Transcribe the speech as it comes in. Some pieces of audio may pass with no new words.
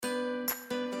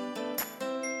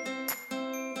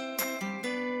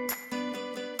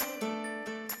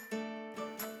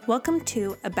Welcome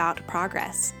to About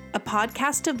Progress, a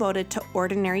podcast devoted to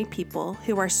ordinary people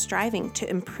who are striving to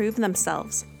improve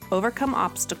themselves, overcome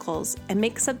obstacles, and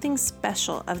make something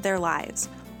special of their lives,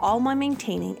 all while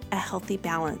maintaining a healthy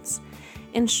balance.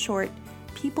 In short,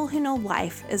 people who know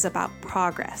life is about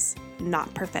progress,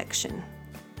 not perfection.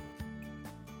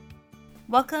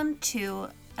 Welcome to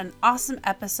an awesome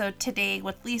episode today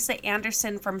with Lisa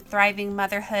Andersen from Thriving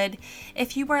Motherhood.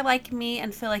 If you are like me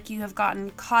and feel like you have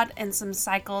gotten caught in some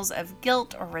cycles of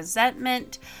guilt or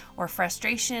resentment or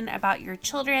frustration about your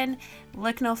children,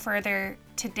 look no further.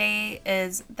 Today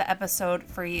is the episode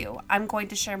for you. I'm going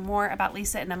to share more about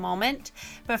Lisa in a moment,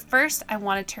 but first I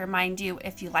wanted to remind you,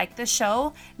 if you like the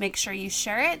show, make sure you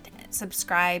share it,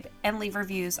 subscribe, and leave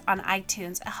reviews on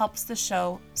iTunes. It helps the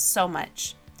show so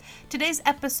much. Today's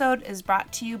episode is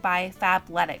brought to you by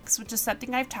Fabletics, which is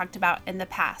something I've talked about in the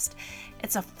past.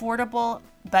 It's affordable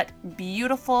but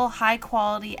beautiful,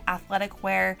 high-quality athletic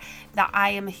wear that I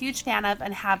am a huge fan of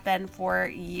and have been for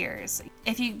years.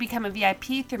 If you become a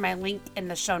VIP through my link in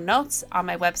the show notes on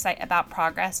my website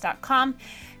aboutprogress.com,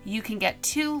 you can get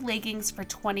 2 leggings for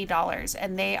 $20,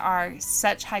 and they are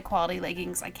such high-quality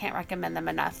leggings. I can't recommend them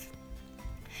enough.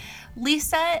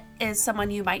 Lisa is someone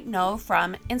you might know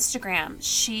from Instagram.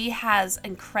 She has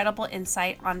incredible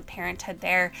insight on parenthood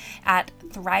there at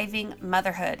Thriving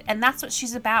Motherhood, and that's what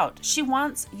she's about. She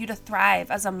wants you to thrive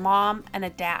as a mom and a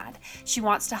dad. She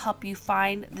wants to help you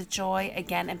find the joy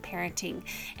again in parenting,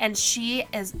 and she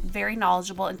is very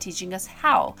knowledgeable in teaching us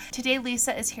how. Today,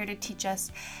 Lisa is here to teach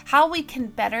us how we can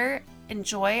better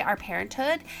enjoy our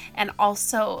parenthood and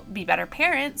also be better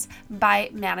parents by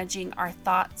managing our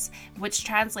thoughts, which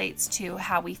translates to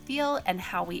how we feel and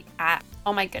how we act.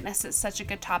 Oh my goodness, it's such a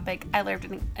good topic. I learned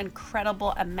an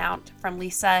incredible amount from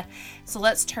Lisa. So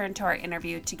let's turn to our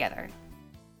interview together.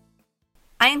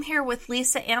 I am here with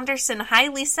Lisa Andersen. Hi,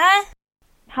 Lisa.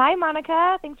 Hi,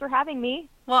 Monica. Thanks for having me.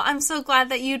 Well, I'm so glad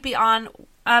that you'd be on.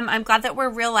 I'm glad that we're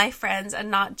real life friends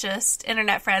and not just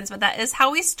internet friends, but that is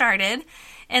how we started.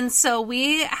 And so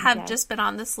we have just been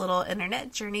on this little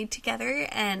internet journey together,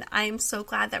 and I'm so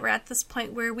glad that we're at this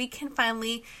point where we can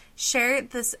finally share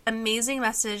this amazing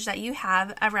message that you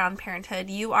have around parenthood.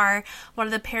 You are one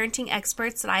of the parenting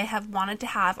experts that I have wanted to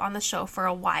have on the show for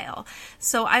a while.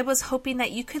 So I was hoping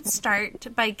that you could start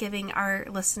by giving our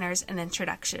listeners an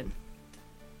introduction.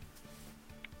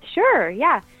 Sure,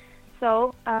 yeah.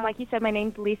 So, like you said, my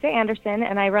name's Lisa Andersen,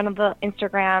 and I run the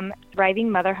Instagram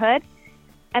Thriving Motherhood.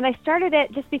 And I started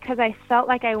it just because I felt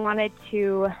like I wanted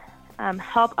to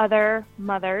help other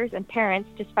mothers and parents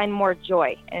just find more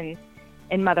joy in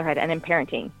motherhood and in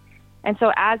parenting. And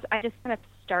so as I just kind of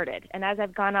started, and as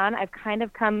I've gone on, I've kind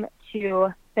of come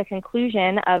to the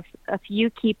conclusion of a few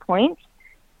key points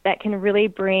that can really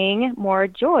bring more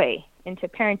joy into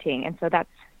parenting. And so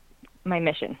that's my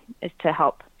mission, is to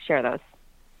help share those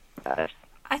with others.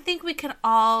 I think we can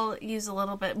all use a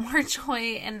little bit more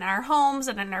joy in our homes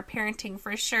and in our parenting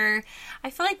for sure. I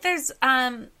feel like there's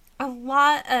a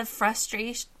lot of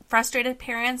frustrated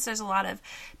parents. There's a lot of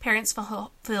parents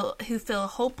who feel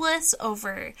hopeless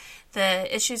over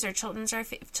the issues their children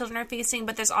are facing,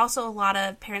 but there's also a lot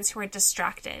of parents who are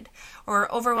distracted or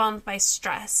overwhelmed by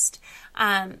stress.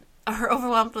 Or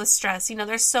overwhelmed with stress. You know,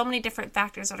 there's so many different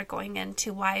factors that are going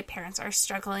into why parents are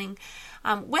struggling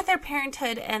with their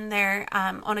parenthood and their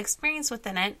own experience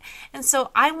within it. And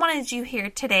so I wanted you here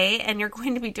today, and you're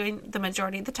going to be doing the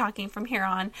majority of the talking from here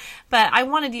on, but I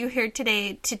wanted you here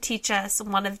today to teach us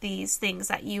one of these things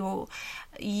that you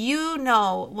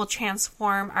know will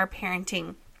transform our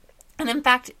parenting. And in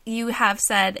fact, you have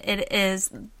said it is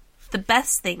the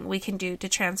best thing we can do to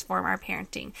transform our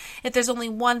parenting. If there's only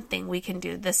one thing we can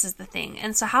do, this is the thing.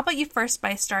 And so how about you first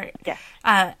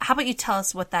how about you tell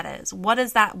us what that is? What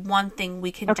is that one thing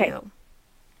we can do?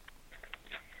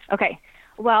 Okay.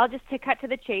 Well, just to cut to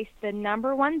the chase, the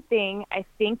number one thing I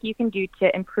think you can do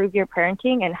to improve your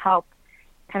parenting and help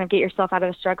kind of get yourself out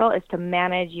of the struggle is to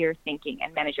manage your thinking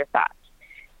and manage your thoughts.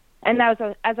 And as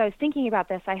I was thinking about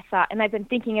this, I thought, and I've been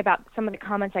thinking about some of the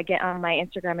comments I get on my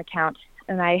Instagram account,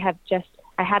 and I had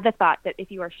the thought that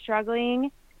if you are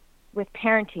struggling with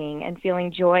parenting and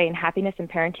feeling joy and happiness in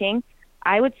parenting,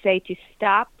 I would say to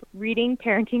stop reading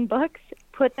parenting books,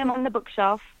 put them on the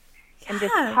bookshelf, and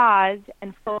just pause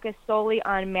and focus solely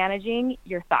on managing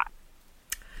your thoughts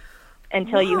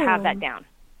until you have that down.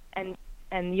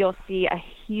 And you'll see a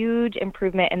huge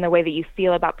improvement in the way that you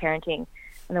feel about parenting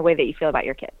and the way that you feel about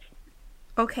your kids.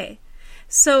 Okay.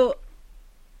 So,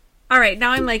 all right,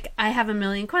 now I'm like, I have a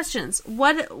million questions.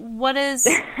 What is,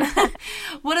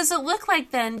 what does it look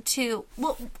like then to,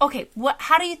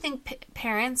 how do you think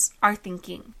parents are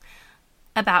thinking?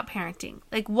 about parenting?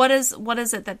 Like, what is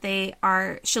it that they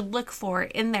should look for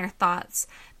in their thoughts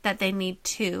that they need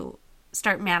to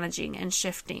start managing and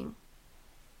shifting?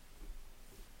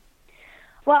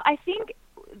 Well, I think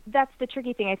that's the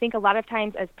tricky thing. I think a lot of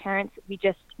times as parents,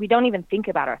 we don't even think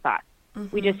about our thoughts.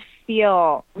 Mm-hmm. We just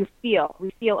feel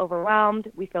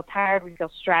overwhelmed. We feel tired. We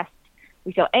feel stressed.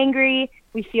 We feel angry.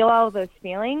 We feel all of those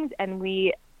feelings, and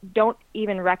we don't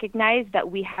even recognize that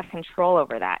we have control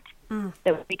over that.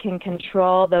 That we can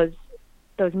control those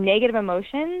negative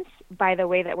emotions by the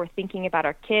way that we're thinking about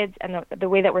our kids and the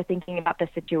way that we're thinking about the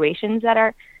situations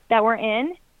that we're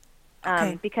in.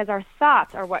 Because our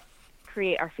thoughts are what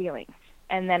create our feelings,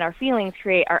 and then our feelings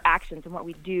create our actions and what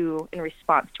we do in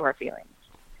response to our feelings.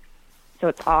 So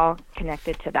it's all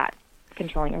connected to that,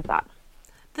 controlling your thoughts.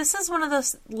 This is one of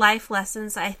those life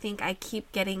lessons I think I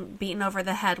keep getting beaten over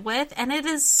the head with, and it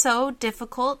is so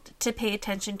difficult to pay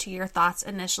attention to your thoughts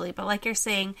initially. But like you're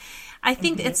saying, I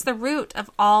think it's the root of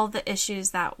all the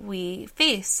issues that we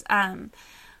face,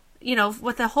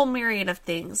 with a whole myriad of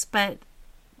things. But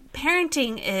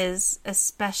parenting is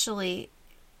especially,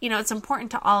 it's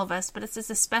important to all of us, but it's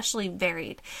especially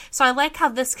varied. So I like how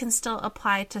this can still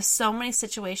apply to so many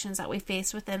situations that we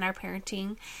face within our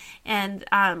parenting and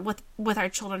with our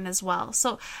children as well.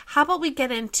 So how about we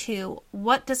get into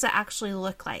what does it actually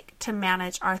look like to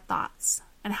manage our thoughts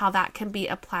and how that can be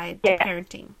applied to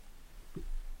parenting?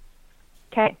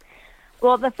 Okay.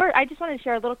 Well, I just want to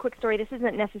share a little quick story. This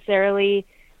isn't necessarily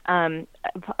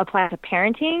applied to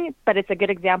parenting, but it's a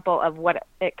good example of what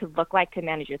it could look like to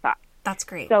manage your thoughts. That's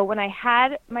great. So when I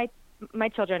had my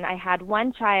children, I had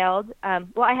one child. I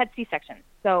had C-sections.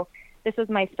 So this was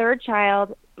my third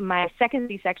child, my second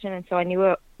C-section, and so I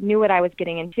knew what I was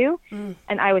getting into,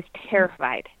 and I was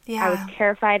terrified. Yeah. I was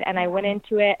terrified, and I went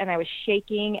into it, and I was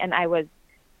shaking, and I was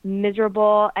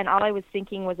miserable, and all I was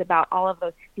thinking was about all of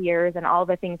those fears and all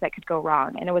the things that could go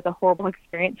wrong, and it was a horrible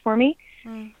experience for me.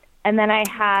 And then I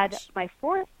had my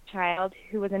fourth child,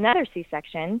 who was another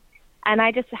C-section. And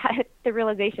I just had the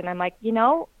realization, I'm like,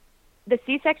 the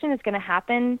C-section is going to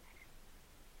happen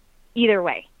either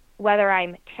way, whether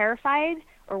I'm terrified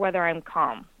or whether I'm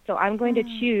calm. So I'm going to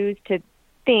choose to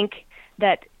think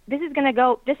that this is going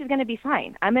to be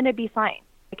fine. I'm going to be fine.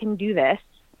 I can do this,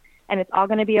 and it's all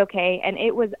going to be okay. And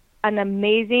it was an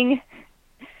amazing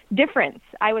difference.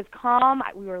 I was calm.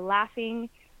 We were laughing.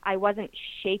 I wasn't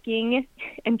shaking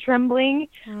and trembling.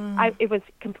 It was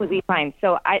completely fine.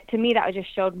 So to me, that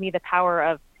just showed me the power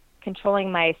of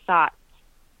controlling my thoughts,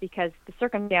 because the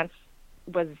circumstance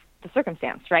was the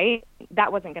circumstance, right?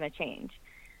 That wasn't going to change.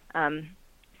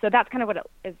 So that's kind of what it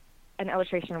is, an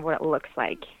illustration of what it looks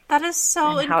like. That is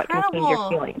so and how incredible. It can change your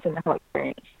feelings and the whole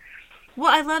experience. Well,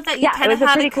 I love that you kind of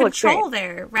had a control experience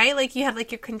there, right? Like you had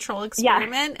like your control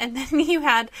experiment, and then you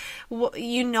had, what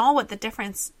the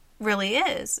difference really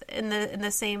is in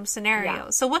the same scenario. Yeah.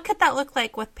 So what could that look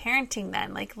like with parenting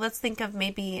then? Like, let's think of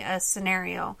maybe a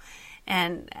scenario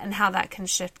and how that can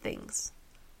shift things.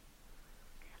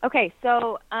 Okay,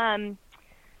 so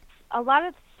a lot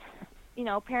of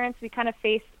parents, we kind of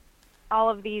face all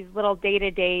of these little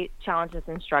day-to-day challenges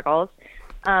and struggles,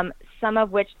 some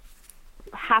of which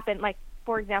happen, like,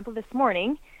 for example, this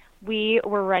morning we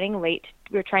were running late.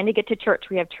 We were trying to get to church.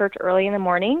 We have church early in the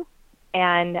morning,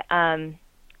 and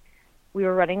we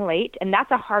were running late, and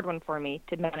that's a hard one for me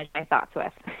to manage my thoughts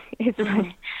with, is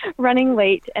running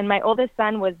late. And my oldest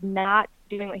son was not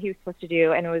doing what he was supposed to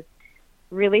do, and it was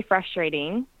really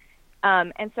frustrating.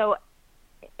 And so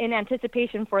in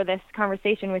anticipation for this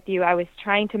conversation with you, I was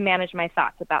trying to manage my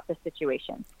thoughts about the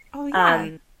situation. Oh,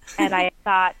 yeah. And I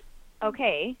thought,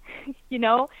 okay,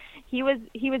 he was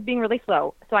being really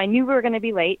slow. So I knew we were going to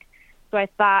be late. So I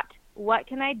thought, what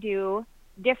can I do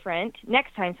different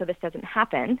next time so this doesn't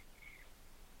happen?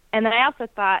 And then I also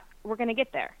thought, we're going to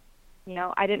get there.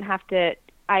 I didn't have to,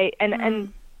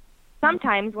 and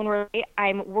sometimes when we're late,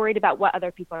 I'm worried about what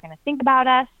other people are going to think about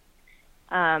us.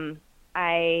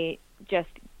 I just,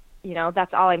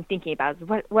 that's all I'm thinking about is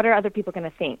what are other people going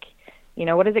to think?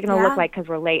 What is it going to look like because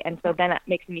we're late? And so then it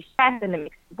makes me stressed, and it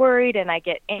makes me worried, and I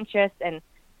get anxious, and,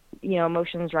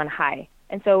 emotions run high.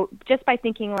 And so just by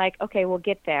thinking like, okay, we'll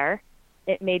get there,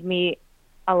 it made me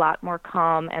a lot more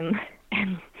calm and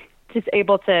just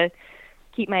able to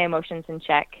keep my emotions in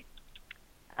check.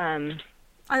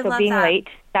 I love being that. late,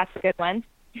 that's a good one.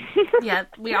 Yeah,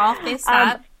 we all face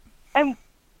that. And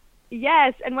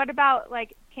yes, and what about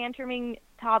like tantruming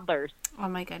toddlers? Oh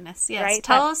my goodness, yes. Right?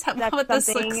 Tell us what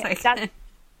this looks like.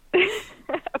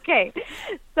 Okay,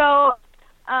 so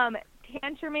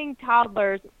tantruming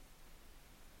toddlers,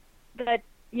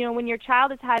 when your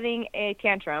child is having a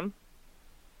tantrum,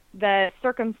 the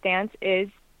circumstance is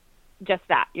just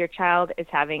that. Your child is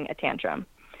having a tantrum.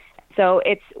 So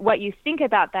it's what you think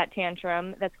about that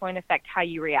tantrum that's going to affect how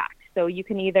you react. So you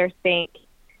can either think,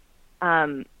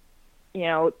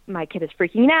 my kid is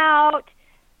freaking out.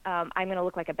 I'm going to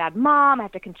look like a bad mom. I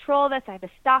have to control this. I have to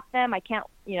stop them. I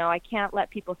can't let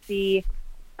people see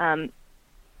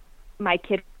my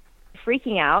kid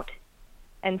freaking out.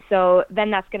 And so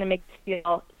then that's going to make us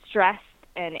feel stressed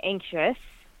and anxious.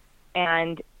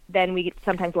 And then we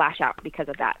sometimes lash out because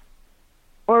of that.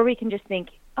 Or we can just think,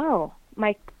 oh,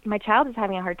 my child is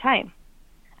having a hard time.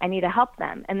 I need to help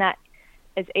them. And that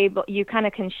is you kind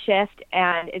of can shift,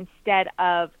 and instead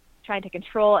of trying to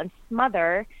control and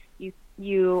smother,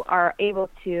 you are able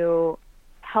to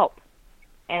help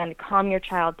and calm your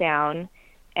child down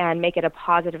and make it a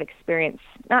positive experience.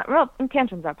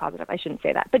 Tantrums are positive. I shouldn't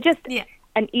say that, but just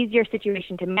an easier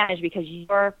situation to manage because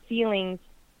your feelings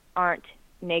aren't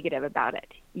negative about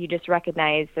it. You just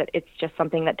recognize that it's just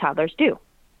something that toddlers do,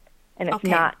 and it's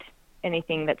not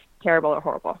anything that's terrible or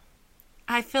horrible.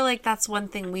 I feel like that's one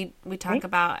thing we talk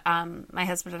about, my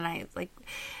husband and I, like,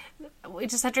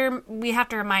 we have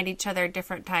to remind each other at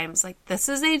different times, like, this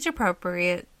is age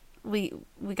appropriate. We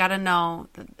got to know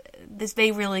that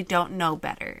they really don't know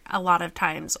better a lot of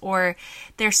times, or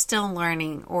they're still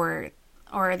learning, or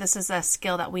this is a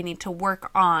skill that we need to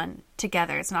work on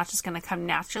together. It's not just going to come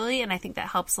naturally. And I think that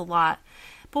helps a lot.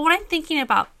 But when I'm thinking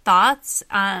about thoughts,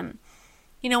 when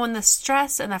the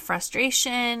stress and the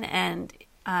frustration and,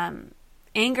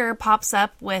 anger pops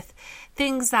up with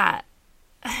things that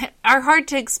are hard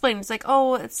to explain. It's like,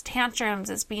 oh, it's tantrums,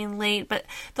 it's being late, but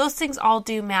those things all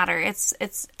do matter.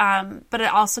 But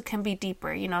it also can be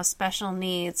deeper, special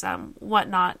needs,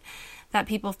 whatnot that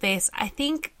people face. I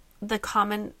think the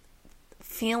common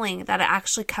feeling that it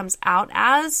actually comes out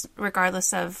as,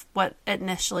 regardless of what it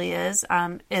initially is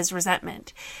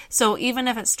resentment. So even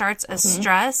if it starts as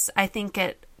stress, I think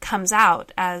it comes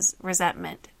out as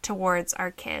resentment towards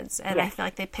our kids. And I feel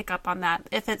like they pick up on that.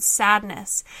 If it's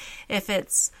sadness, if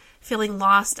it's feeling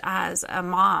lost as a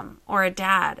mom or a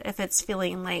dad, if it's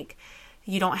feeling like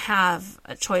you don't have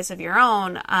a choice of your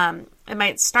own, it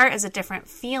might start as a different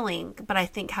feeling, but I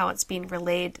think how it's being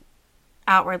relayed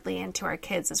outwardly into our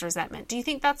kids is resentment. Do you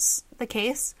think that's the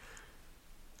case?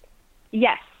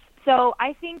 Yes. So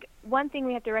I think one thing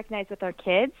we have to recognize with our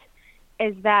kids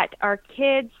is that our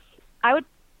kids, I would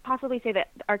possibly say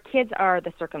that our kids are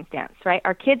the circumstance, right?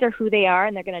 Our kids are who they are,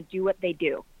 and they're going to do what they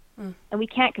do. And we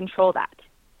can't control that.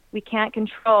 We can't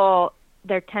control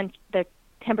their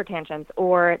temper tantrums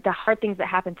or the hard things that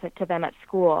happen to them at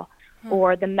school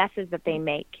or the messes that they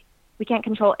make. We can't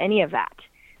control any of that.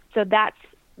 So that's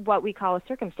what we call a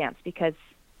circumstance because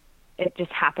it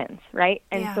just happens, right?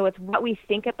 And so it's what we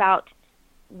think about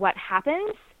what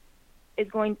happens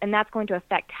and that's going to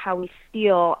affect how we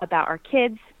feel about our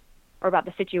kids or about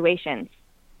the situation.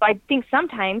 So I think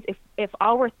sometimes if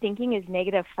all we're thinking is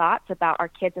negative thoughts about our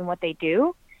kids and what they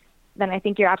do, then I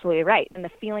think you're absolutely right. And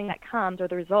the feeling that comes or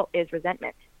the result is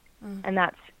resentment. And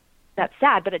that's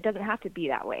sad, but it doesn't have to be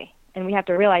that way. And we have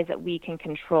to realize that we can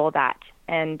control that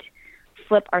and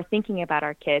flip our thinking about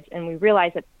our kids. And we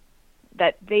realize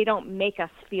that they don't make us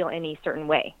feel any certain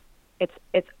way.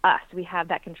 It's us. We have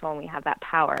that control and we have that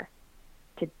power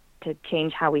to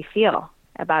change how we feel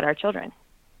about our children.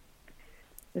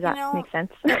 Does that make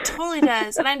sense? It totally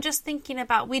does. And I'm just thinking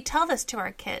about, we tell this to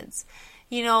our kids.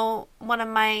 One of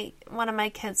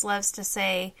my kids loves to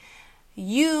say,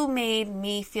 you made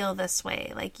me feel this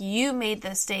way. Like, you made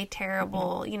this day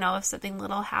terrible, if something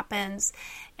little happens.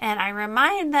 And I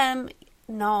remind them,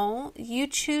 no, you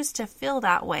choose to feel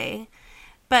that way.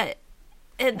 But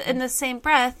in the same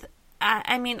breath,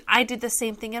 I did the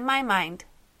same thing in my mind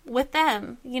with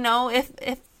them.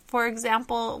 If for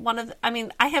example,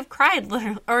 I have cried,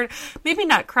 literally, or maybe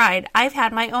not cried. I've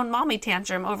had my own mommy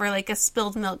tantrum over like a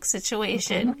spilled milk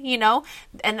situation,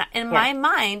 and in my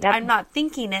mind, I'm not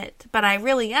thinking it, but I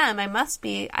really am. I must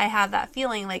be. I have that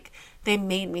feeling like they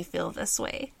made me feel this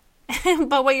way.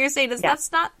 But what you're saying is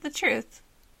that's not the truth.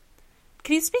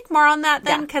 Can you speak more on that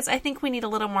then? Because I think we need a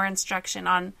little more instruction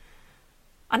on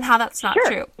how that's not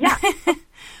true.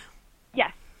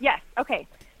 Yeah. Yes. Okay.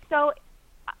 So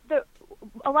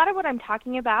a lot of what I'm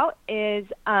talking about is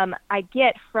I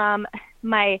get from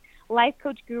my life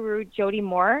coach guru, Jody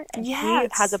Moore. And she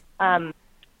has a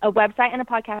website and a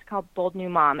podcast called Bold New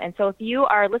Mom. And so if you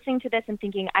are listening to this and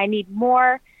thinking, I need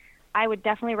more, I would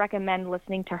definitely recommend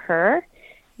listening to her.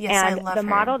 Yes, and I love the her.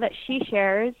 model that she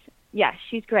shares,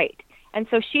 she's great. And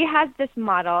so she has this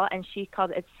model, and she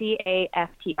calls it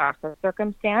CAFTR, so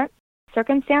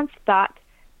circumstance, thought,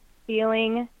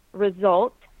 feeling,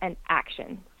 result, and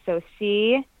action. So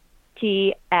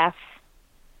CTF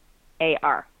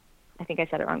I think I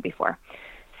said it wrong before.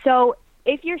 So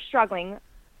if you're struggling,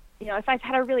 if I've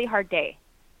had a really hard day,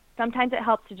 sometimes it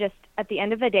helps to just at the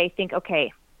end of the day think,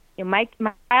 okay, my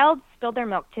child spilled their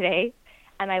milk today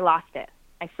and I lost it.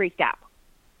 I freaked out.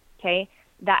 Okay,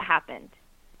 that happened.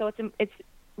 So it's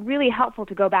really helpful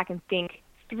to go back and think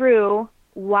through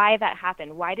why that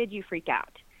happened. Why did you freak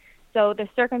out? So the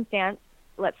circumstance,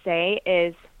 let's say,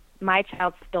 is my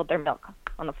child spilled their milk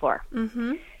on the floor.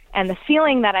 Mm-hmm. And the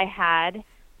feeling that I had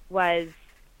was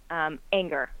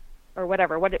anger or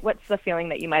whatever. What's the feeling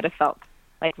that you might have felt?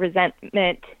 Like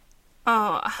resentment,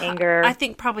 anger? I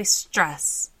think probably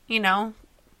stress,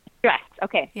 Stress,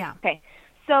 okay. Yeah. Okay.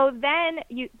 So then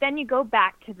you go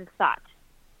back to the thought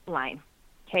line.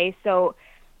 Okay, so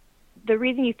the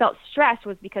reason you felt stressed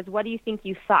was because what do you think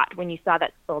you thought when you saw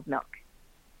that spilled milk?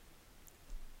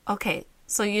 Okay,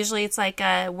 so usually it's like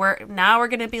we're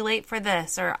going to be late for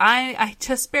this, or I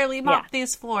just barely mopped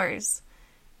these floors.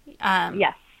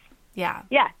 Yes. Yeah.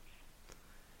 Yes.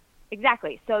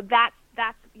 Exactly. So that's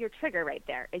your trigger right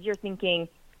there. Is you're thinking,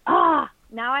 now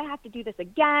I have to do this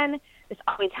again. This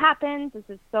always happens. This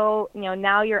is so,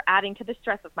 now you're adding to the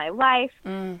stress of my life.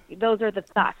 Those are the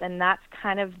thoughts, and that's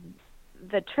kind of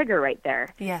the trigger right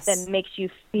there. Yes. That makes you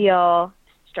feel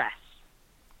stress.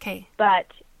 Okay. But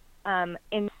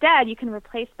instead, you can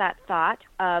replace that thought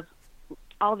of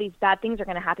all these bad things are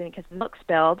going to happen because the milk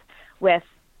spilled with,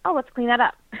 let's clean that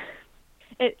up.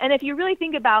 And if you really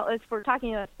think about, if we're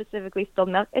talking about specifically spilled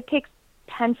milk, it takes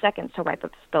 10 seconds to wipe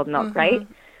up spilled milk, right?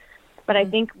 But I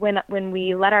think when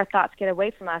we let our thoughts get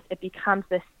away from us, it becomes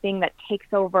this thing that takes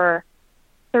over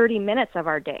 30 minutes of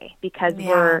our day because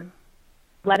we're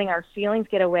letting our feelings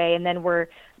get away, and then we're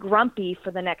grumpy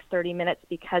for the next 30 minutes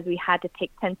because we had to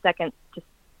take 10 seconds to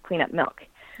clean up milk.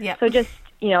 Yeah. So just,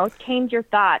 change your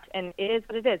thought, and it is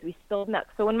what it is. We spilled milk.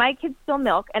 So when my kids spill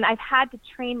milk, and I've had to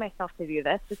train myself to do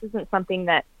this isn't something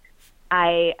that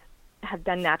I have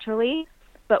done naturally,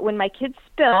 but when my kids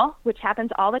spill, which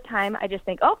happens all the time, I just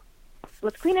think,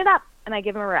 let's clean it up, and I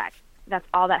give them a rag. That's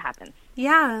all that happens.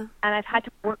 Yeah. And I've had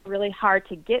to work really hard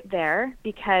to get there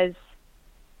because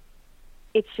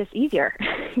it's just easier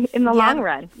in the long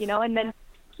run, and then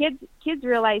kids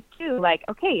realize too, like,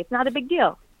 okay, it's not a big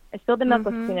deal. I spilled the milk,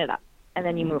 let's clean it up. And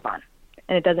then you move on.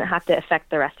 And it doesn't have to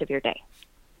affect the rest of your day.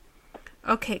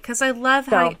 Okay, because I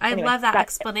love love that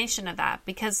explanation of that,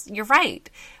 because you're right.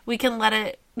 We can let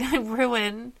it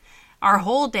ruin our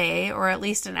whole day, or at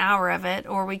least an hour of it,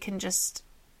 or we can just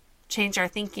change our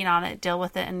thinking on it, deal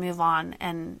with it, and move on,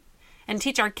 and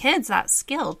teach our kids that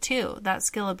skill too, that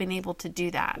skill of being able to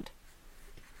do that.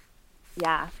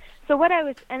 Yeah. So what I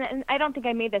was, and I don't think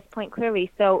I made this point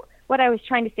clearly, so what I was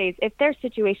trying to say is if there's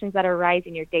situations that arise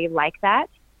in your day like that,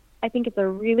 I think it's a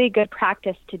really good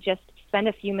practice to just spend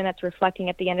a few minutes reflecting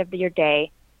at the end of your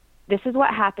day. This is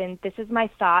what happened. This is my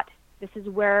thought. This is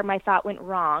where my thought went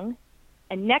wrong.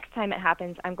 And next time it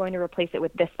happens, I'm going to replace it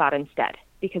with this thought instead,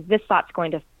 because this thought's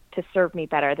going to serve me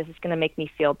better. This is going to make me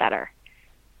feel better.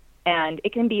 And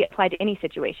it can be applied to any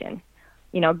situation.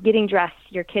 Getting dressed,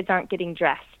 your kids aren't getting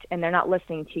dressed and they're not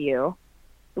listening to you.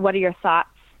 What are your thoughts?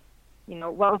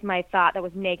 What was my thought that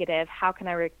was negative? How can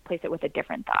I replace it with a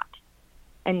different thought?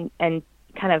 And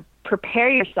kind of prepare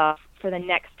yourself for the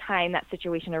next time that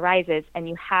situation arises, and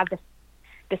you have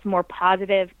this more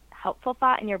positive, helpful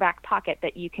thought in your back pocket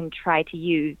that you can try to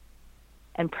use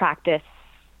and practice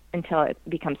until it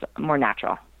becomes more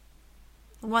natural.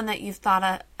 One that you've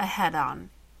thought ahead on.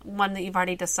 One that you've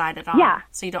already decided on. Yeah.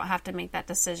 So you don't have to make that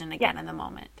decision again in the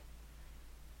moment.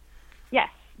 Yes.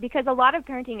 Because a lot of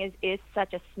parenting is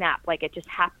such a snap, like it just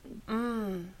happens.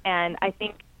 And I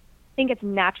think it's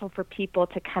natural for people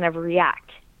to kind of react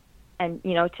and,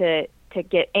 to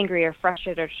get angry or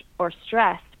frustrated or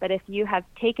stressed. But if you have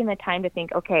taken the time to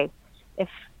think, okay,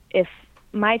 if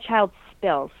my child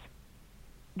spills,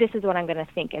 this is what I'm going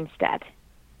to think instead.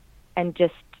 And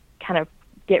just kind of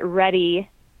get ready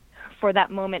for that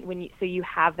moment so you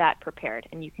have that prepared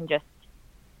and you can just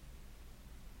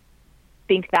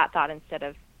think that thought instead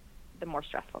of the more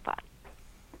stressful thought.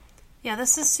 Yeah,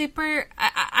 this is super,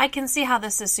 I can see how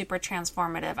this is super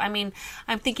transformative. I mean,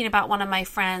 I'm thinking about one of my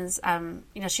friends,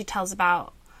 she tells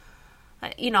about,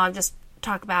 I just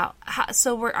talk about,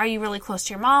 are you really close to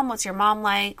your mom? What's your mom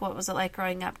like? What was it like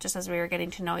growing up, just as we were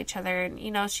getting to know each other? And,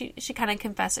 she kind of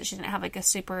confessed that she didn't have like a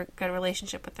super good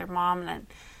relationship with her mom. And,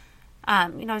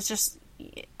 it's just,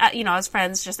 as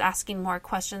friends, just asking more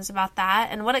questions about that.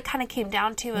 And what it kind of came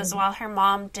down to is while her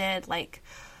mom did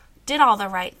all the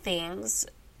right things,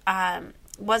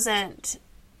 wasn't,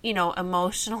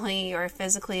 emotionally or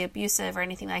physically abusive or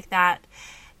anything like that,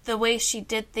 the way she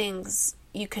did things,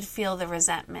 you could feel the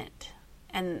resentment.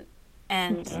 And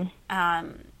and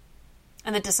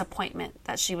the disappointment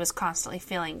that she was constantly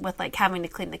feeling with like having to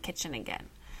clean the kitchen again.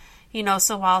 You know,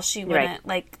 so while she wouldn't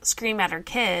like scream at her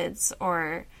kids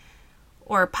or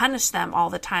punish them all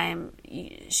the time,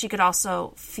 she could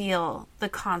also feel the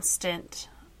constant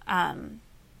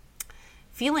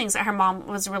feelings that her mom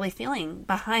was really feeling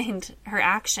behind her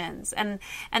actions. And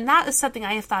that is something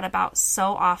I have thought about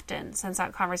so often since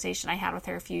that conversation I had with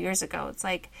her a few years ago. It's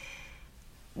like,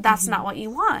 that's not what you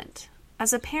want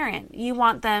as a parent. You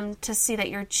want them to see that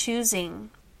you're choosing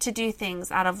to do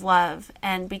things out of love.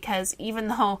 And because even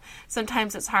though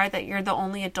sometimes it's hard that you're the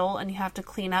only adult and you have to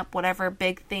clean up whatever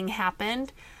big thing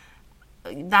happened,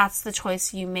 that's the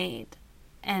choice you made.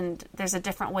 And there's a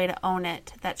different way to own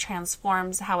it that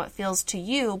transforms how it feels to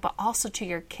you, but also to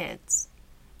your kids.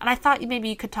 And I thought maybe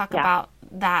you could talk about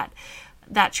that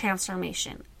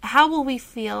transformation. How will we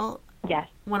feel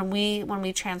when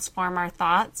we transform our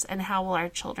thoughts, and how will our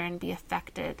children be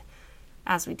affected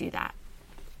as we do that?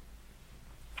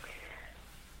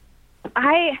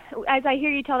 As I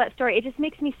hear you tell that story, it just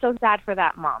makes me so sad for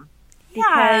that mom.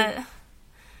 Yeah,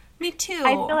 me too.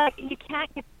 I feel like you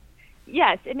can't get.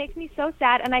 Yes, it makes me so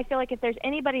sad, and I feel like if there's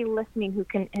anybody listening who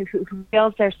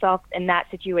feels themselves in that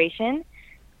situation,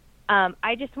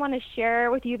 I just want to share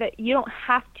with you that you don't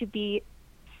have to be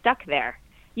stuck there.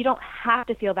 You don't have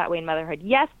to feel that way in motherhood.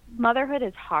 Yes, motherhood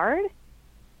is hard,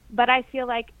 but I feel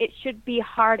like it should be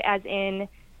hard as in,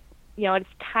 you know, it's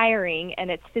tiring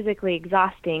and it's physically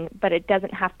exhausting, but it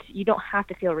doesn't have to. You don't have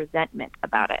to feel resentment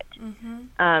about it.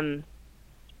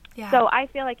 So I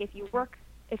feel like if you work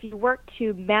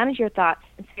to manage your thoughts,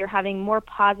 and so you're having more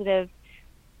positive,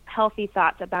 healthy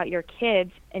thoughts about your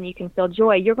kids, and you can feel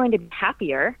joy, you're going to be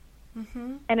happier.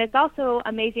 And it's also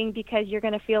amazing because you're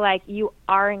going to feel like you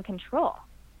are in control.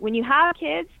 When you have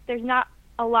kids, there's not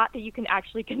a lot that you can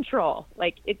actually control.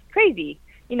 Like, it's crazy.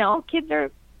 You know, kids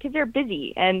are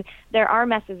busy, and there are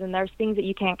messes, and there's things that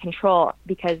you can't control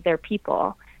because they're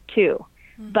people too.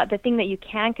 But the thing that you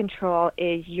can control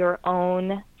is your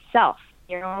own self,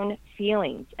 your own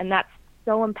feelings, and that's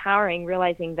so empowering,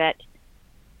 realizing that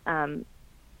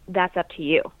that's up to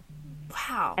you.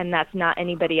 Wow. And that's not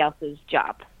anybody else's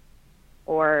job,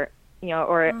 or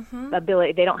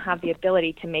ability. They don't have the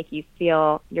ability to make you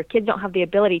feel. Your kids don't have the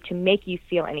ability to make you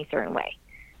feel any certain way.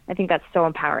 I think that's so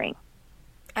empowering.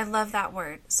 I love that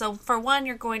word. So for one,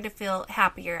 you're going to feel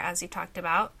happier, as you talked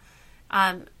about,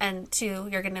 and two,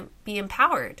 you're going to be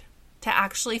empowered to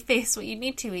actually face what you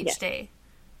need to each day.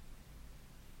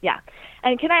 Yeah.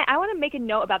 And I want to make a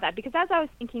note about that, because as I was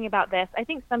thinking about this, I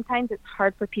think sometimes it's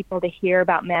hard for people to hear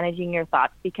about managing your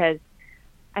thoughts, because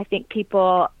I think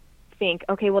people think,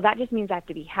 okay, well, that just means I have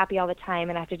to be happy all the time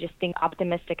and I have to just think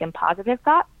optimistic and positive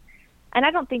thoughts. And I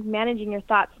don't think managing your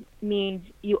thoughts means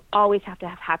you always have to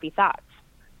have happy thoughts.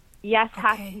 Yes,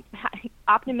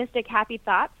 optimistic, happy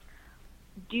thoughts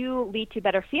do lead to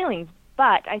better feelings,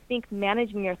 but I think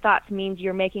managing your thoughts means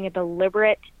you're making a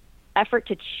deliberate effort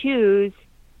to choose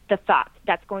the thoughts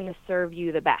that's going to serve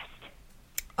you the best.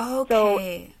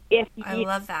 Okay. So I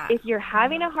love that. If you're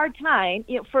having a hard time,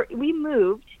 we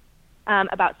moved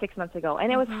about 6 months ago,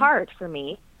 and it was hard for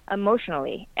me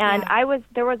emotionally. And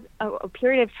there was a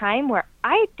period of time where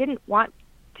I didn't want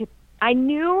to. I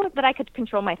knew that I could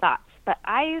control my thoughts, but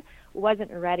I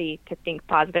wasn't ready to think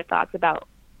positive thoughts about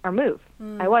our move.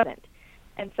 I wasn't.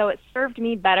 And so it served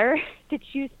me better to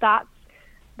choose thoughts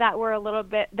that were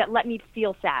that let me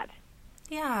feel sad.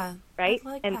 Yeah. Right? I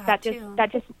like and that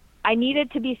just I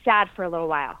needed to be sad for a little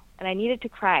while, and I needed to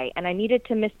cry, and I needed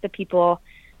to miss the people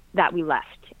that we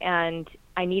left, and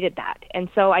I needed that. And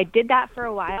so I did that for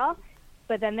a while,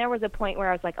 but then there was a point where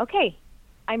I was like, okay,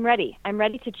 I'm ready. I'm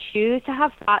ready to choose to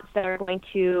have thoughts that are going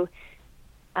to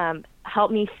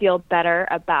help me feel better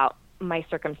about my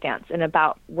circumstance and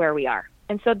about where we are.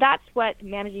 And so that's what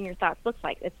managing your thoughts looks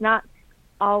like. It's not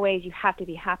always you have to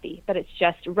be happy, but it's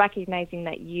just recognizing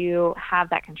that you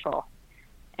have that control.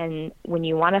 And when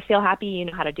you want to feel happy, you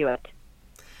know how to do it.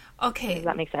 Okay. Does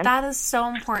that make sense? That is so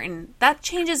important. That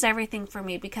changes everything for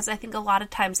me, because I think a lot of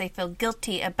times I feel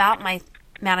guilty about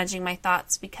managing my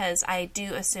thoughts, because I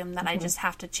do assume that I just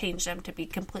have to change them to be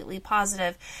completely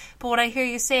positive. But what I hear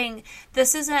you saying,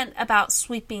 this isn't about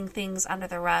sweeping things under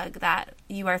the rug that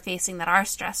you are facing that are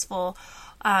stressful,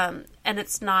 and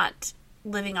it's not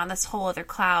living on this whole other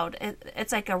cloud.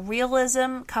 It's like a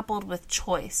realism coupled with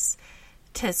choice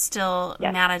to still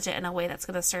manage it in a way that's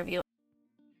going to serve you.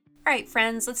 All right,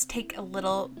 friends, let's take a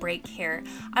little break here.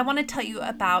 I want to tell you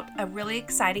about a really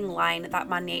exciting line that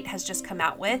Monat has just come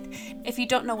out with. If you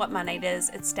don't know what Monat is,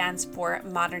 it stands for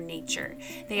Modern Nature.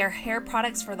 They are hair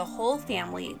products for the whole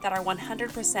family that are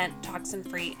 100%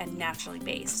 toxin-free and naturally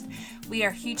based. We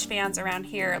are huge fans around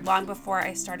here long before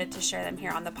I started to share them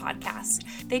here on the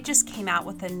podcast. They just came out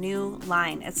with a new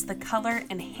line. It's the Color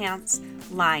Enhance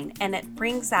line, and it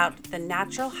brings out the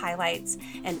natural highlights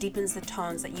and deepens the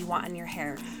tones that you want in your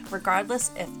hair,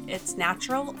 regardless if it's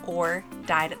natural or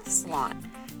dyed at the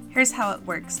salon. Here's how it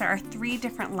works. There are 3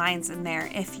 different lines in there.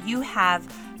 If you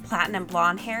have platinum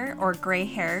blonde hair or gray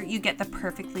hair, you get the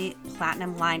perfectly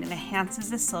platinum line. It enhances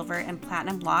the silver and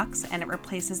platinum locks, and it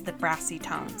replaces the brassy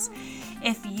tones.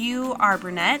 If you are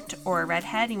brunette or a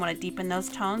redhead, you want to deepen those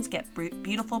tones, get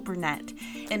beautiful brunette.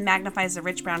 It magnifies the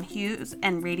rich brown hues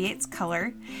and radiates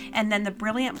color. And then the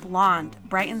brilliant blonde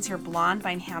brightens your blonde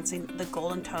by enhancing the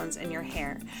golden tones in your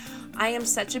hair. I am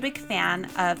such a big fan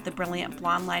of the Brilliant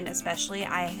Blonde line, especially.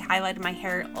 I highlighted my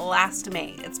hair last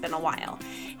May. It's been a while.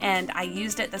 And I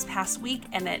used it this past week,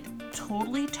 and it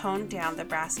totally toned down the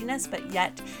brassiness, but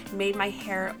yet made my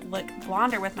hair look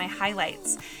blonder with my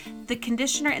highlights. The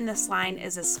conditioner in this line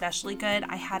is especially good.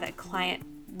 I had a client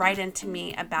write into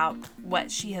me about what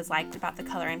she has liked about the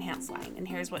Color Enhance line, and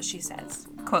here's what she says.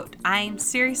 Quote, "I'm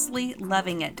seriously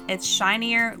loving it. It's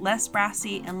shinier, less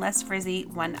brassy, and less frizzy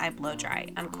when I blow dry,"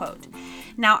 unquote.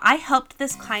 Now, I helped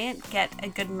this client get a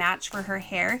good match for her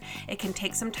hair. It can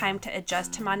take some time to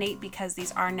adjust to Monat because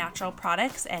these are natural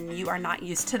products and you are not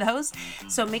used to those.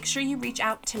 So make sure you reach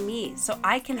out to me so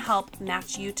I can help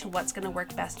match you to what's going to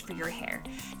work best for your hair.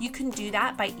 You can do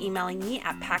that by emailing me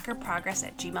at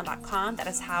packerprogress@gmail.com. That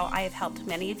is how I have helped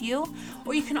many of you.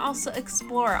 Or you can also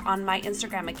explore on my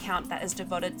Instagram account that is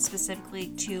devoted specifically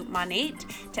to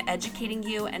Monat, to educating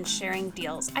you and sharing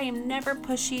deals. I am never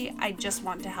pushy. I just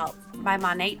want to help. My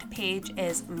Monat page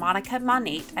is Monica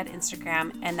Monat at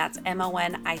Instagram, and that's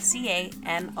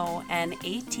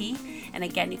MONICAMONAT. And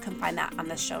again, you can find that on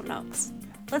the show notes.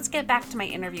 Let's get back to my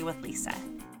interview with Lisa.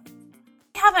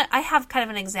 I have kind of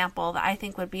an example that I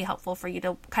think would be helpful for you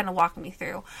to kind of walk me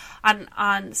through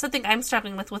on something I'm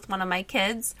struggling with one of my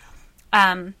kids.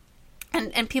 And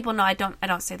people know I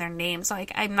don't say their names, so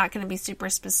I'm not going to be super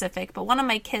specific. But one of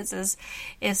my kids is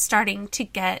starting to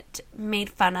get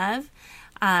made fun of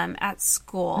at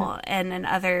school and in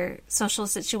other social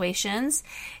situations,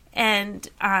 and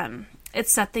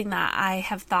it's something that I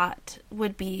have thought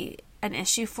would be an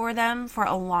issue for them for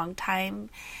a long time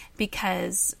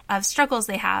because of struggles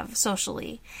they have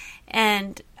socially,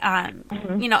 and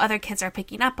other kids are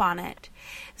picking up on it.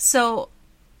 So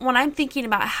when I'm thinking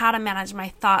about how to manage my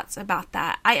thoughts about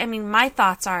that, I mean, my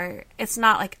thoughts are, it's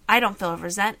not like I don't feel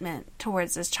resentment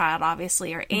towards this child,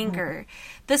 obviously, or anger.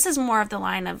 This is more of the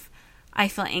line of, I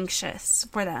feel anxious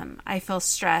for them. I feel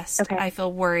stressed. Okay. I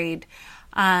feel worried.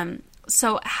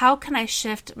 So how can I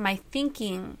shift my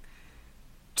thinking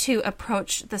to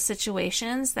approach the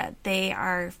situations that they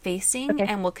are facing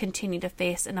and will continue to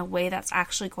face in a way that's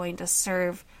actually going to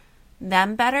serve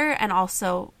them better and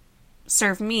also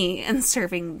serve me in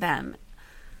serving them?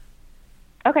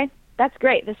 Okay, that's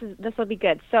great. This will be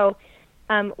good. So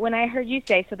when I heard you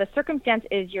say, so the circumstance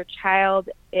is your child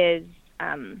is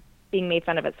being made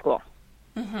fun of at school,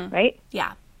 right?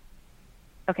 Yeah.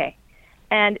 Okay.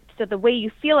 And so the way you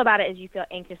feel about it is you feel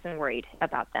anxious and worried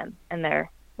about them and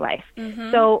their life.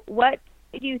 So what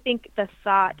do you think the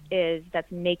thought is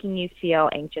that's making you feel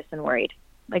anxious and worried?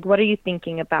 Like, what are you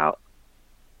thinking about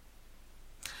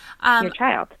your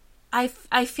child? I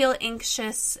feel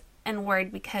anxious and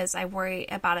worried because I worry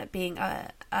about it being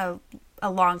a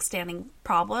long-standing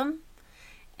problem,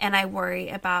 and I worry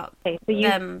about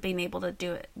them being able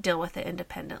to deal with it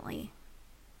independently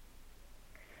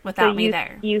without me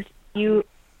there. Your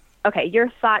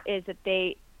thought is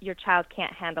that your child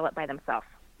can't handle it by themselves.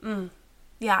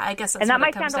 Yeah, I guess that's and that what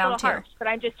might it comes sound a down little to. harsh, but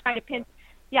I'm just trying to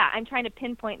I'm trying to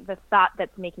pinpoint the thought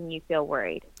that's making you feel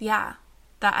worried. Yeah,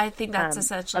 I think that's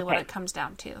essentially what it comes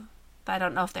down to. But I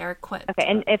don't know if they're equipped. Okay,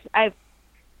 and if and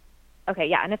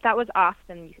if that was off,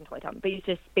 then you can totally tell me. But you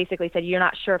just basically said you're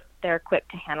not sure if they're equipped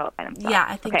to handle it by themselves. Yeah,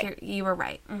 I think you were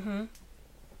right.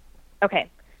 Okay,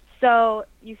 so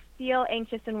you feel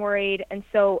anxious and worried, and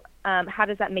so how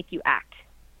does that make you act?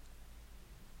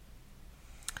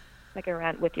 Like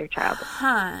around with your child.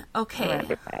 Okay. Around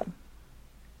your child.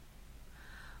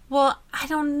 Well, I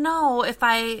don't know if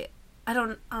I'm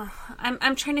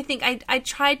trying to think. I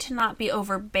tried to not be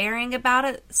overbearing about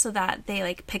it so that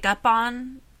they pick up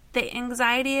on the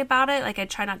anxiety about it. I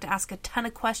try not to ask a ton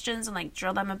of questions and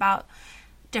drill them about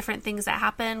different things that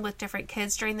happen with different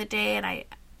kids during the day. And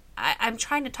I'm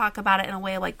trying to talk about it in a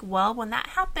way like, well, when that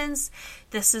happens,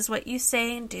 this is what you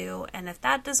say and do. And if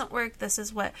that doesn't work, this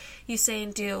is what you say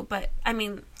and do. But I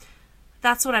mean,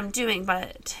 that's what I'm doing,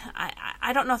 but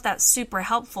I don't know if that's super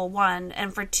helpful, one.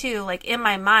 And for two, like in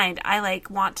my mind, I like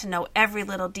want to know every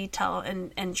little detail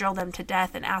and drill them to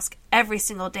death and ask every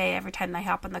single day, every time they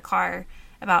hop in the car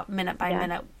about minute by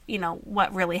minute, you know,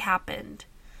 what really happened.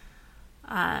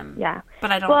 But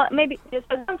I don't. Well, maybe it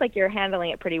sounds like you're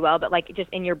handling it pretty well, but like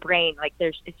just in your brain, like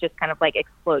it's just kind of like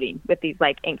exploding with these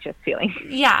like anxious feelings.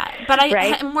 Yeah, but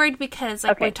right? I'm worried because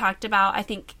like we talked about, I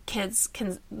think kids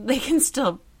can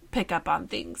still pick up on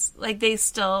things. Like they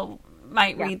still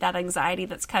might read that anxiety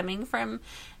that's coming from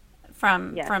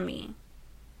me,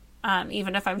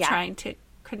 even if I'm trying to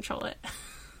control it.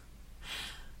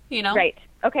 You know? Right.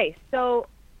 Okay. So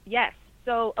yes.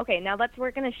 So okay. Now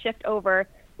we're going to shift over.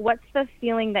 What's the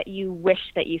feeling that you wish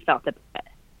that you felt about it?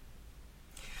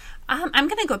 I'm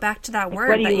going to go back to that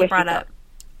word that you brought up.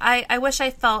 I wish I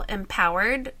felt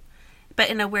empowered, but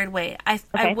in a weird way.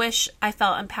 I wish I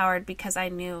felt empowered because I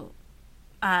knew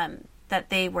that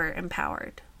they were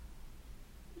empowered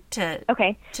to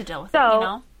deal with it, you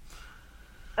know?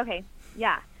 Okay,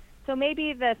 yeah. So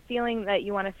maybe the feeling that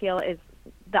you want to feel is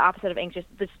the opposite of anxious,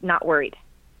 just not worried,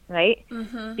 right?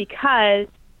 Mm-hmm. Because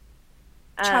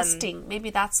trusting, maybe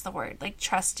that's the word, like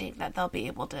trusting that they'll be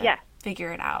able to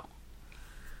figure it out.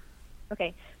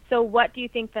 Okay, so what do you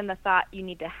think then the thought you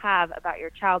need to have about your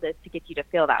child is to get you to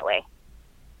feel that way?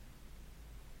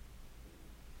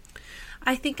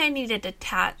 I think I need to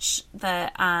detach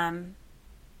this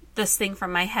thing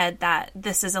from my head that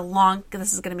this is going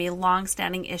to be a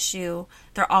long-standing issue.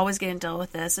 They're always going to deal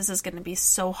with this. This is going to be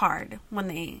so hard when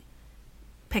they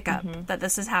pick up that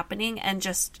this is happening, and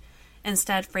just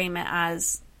instead frame it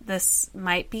as this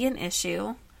might be an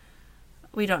issue.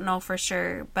 We don't know for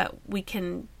sure, but we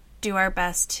can do our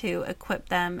best to equip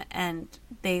them and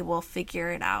they will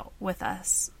figure it out with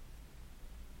us.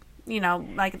 You know,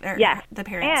 like the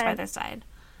parents by their side.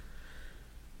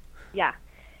 Yeah.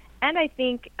 And I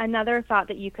think another thought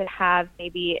that you could have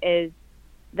maybe is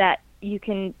that you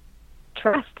can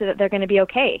trust that they're going to be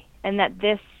okay and that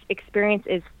this experience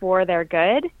is for their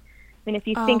good. I mean, if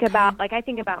you think about, like I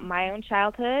think about my own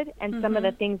childhood and some of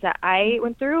the things that I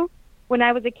went through when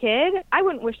I was a kid, I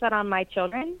wouldn't wish that on my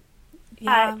children.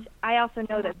 Yeah. But I also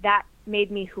know that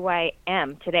made me who I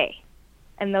am today.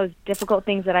 And those difficult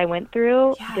things that I went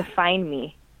through define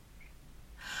me.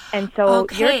 And so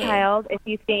your child, if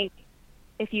you think,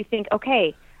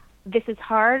 okay, this is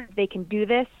hard, they can do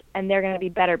this, and they're going to be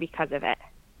better because of it.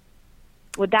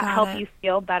 Would that help you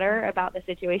feel better about the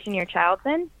situation your child's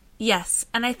in? Yes.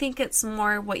 And I think it's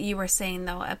more what you were saying,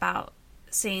 though, about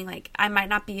saying, like, I might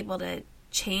not be able to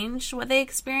change what they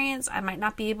experience. I might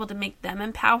not be able to make them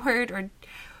empowered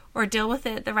or deal with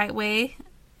it the right way,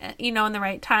 you know, in the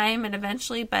right time and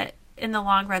eventually. But in the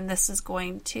long run, this is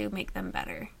going to make them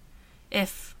better.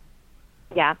 If,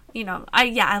 you know,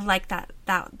 I like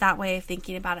that way of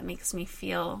thinking about it. Makes me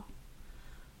feel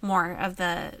more of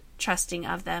the trusting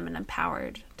of them and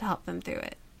empowered to help them through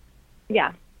it.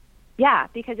 Yeah. Yeah,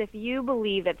 because if you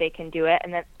believe that they can do it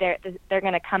and that they're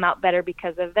going to come out better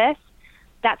because of this,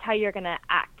 that's how you're going to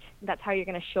act. That's how you're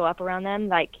going to show up around them.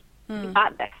 Like, you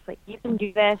got this. Like, you can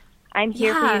do this. I'm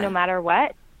here for you no matter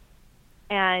what.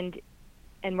 And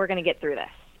we're going to get through this.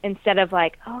 Instead of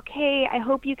like, okay, I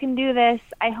hope you can do this.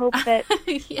 I hope that,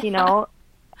 you know,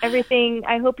 everything,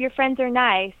 I hope your friends are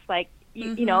nice. Like,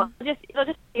 you know, it'll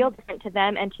just feel different to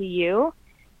them and to you.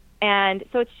 And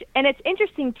so it's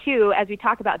interesting too, as we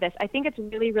talk about this, I think it's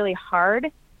really, really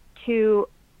hard to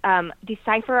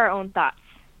decipher our own thoughts.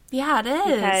 Yeah, it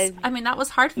is. Because, I mean, that was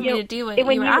hard for me to do what you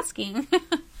were asking.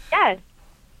 Yes,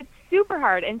 it's super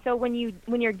hard. And so when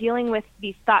you're dealing with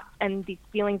these thoughts and these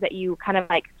feelings that you kind of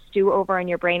like stew over in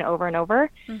your brain over and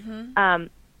over,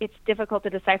 it's difficult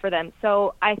to decipher them.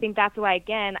 So I think that's why,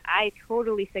 again, I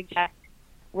totally suggest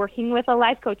working with a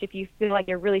life coach if you feel like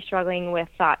you're really struggling with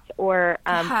thoughts, or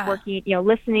working, you know,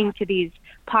 listening to these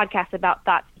podcasts about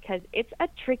thoughts, because it's a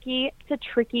tricky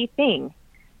thing,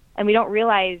 and we don't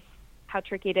realize how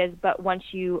tricky it is. But once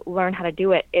you learn how to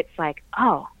do it, it's like,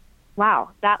 oh,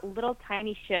 wow, that little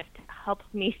tiny shift helps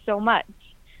me so much.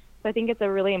 So I think it's a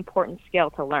really important skill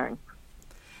to learn.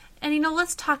 And, you know,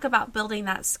 let's talk about building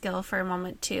that skill for a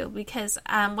moment too, because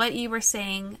what you were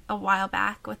saying a while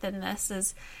back within this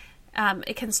is,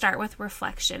 it can start with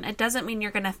reflection. It doesn't mean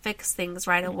you're going to fix things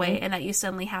right away and that you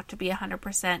suddenly have to be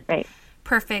 100%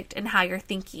 perfect in how you're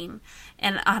thinking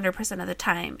and 100% of the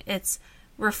time. It's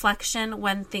reflection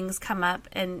when things come up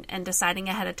and deciding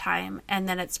ahead of time, and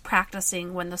then it's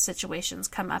practicing when the situations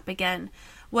come up again.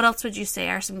 What else would you say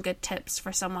are some good tips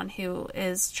for someone who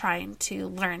is trying to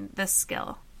learn this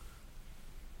skill?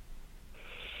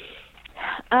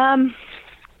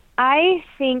 I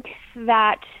think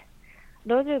that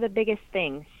those are the biggest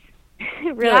things,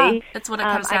 really. Yeah, that's what it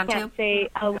comes down to. I can't say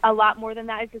a lot more than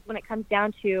that. It's just when it comes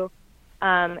down to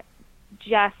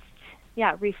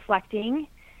reflecting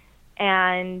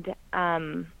and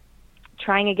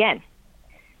trying again.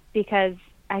 Because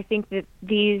I think that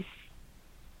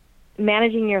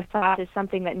managing your thoughts is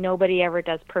something that nobody ever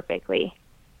does perfectly,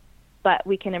 but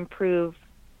we can improve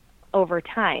over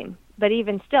time. But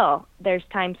even still, there's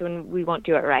times when we won't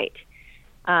do it right.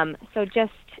 So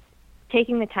just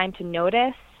taking the time to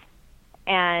notice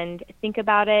and think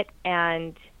about it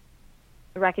and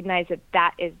recognize that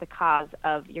that is the cause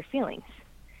of your feelings.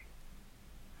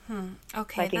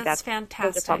 Okay, so I think that's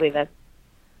fantastic. Those are probably the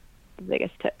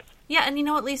biggest tips. Yeah, and you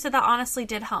know what, Lisa, that honestly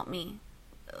did help me.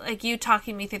 Like, you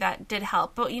talking me through that did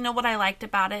help. But you know what I liked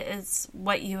about it is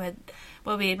what we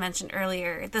had mentioned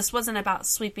earlier. This wasn't about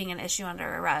sweeping an issue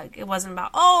under a rug. It wasn't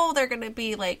about, they're going to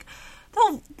be like,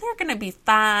 they're going to be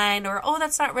fine, or,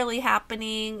 that's not really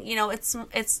happening. You know,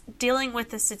 it's dealing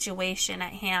with the situation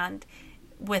at hand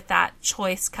with that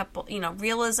choice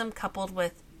realism coupled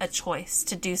with a choice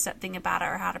to do something about it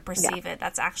or how to perceive it.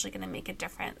 That's actually going to make a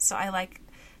difference. So I like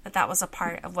that was a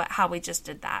part of how we just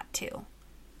did that too.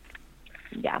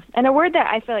 Yeah. And a word that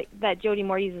I feel like that Jody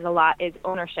Moore uses a lot is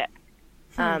ownership.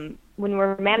 When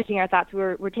we're managing our thoughts,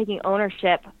 we're taking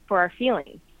ownership for our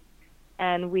feelings,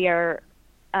 and we are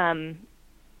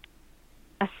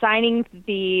assigning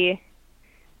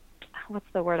what's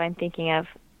the word I'm thinking of?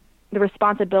 The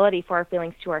responsibility for our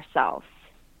feelings to ourselves,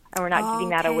 and we're not giving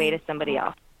that away to somebody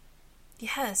else.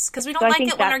 Yes, because we don't like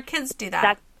it when our kids do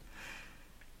that.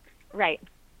 Right.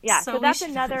 Yeah. So that's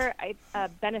another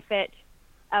benefit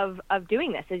of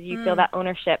doing this, is you feel that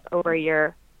ownership over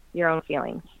your own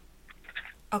feelings.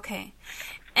 Okay.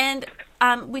 And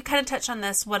we kind of touched on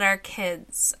this, what our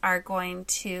kids are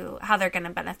how they're going to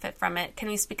benefit from it. Can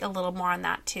we speak a little more on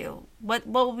that too? What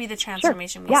will be the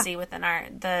transformation we see within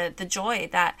the joy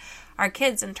that our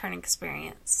kids in turn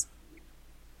experience?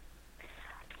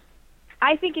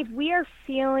 I think if we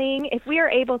are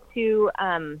able to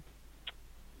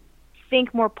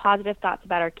think more positive thoughts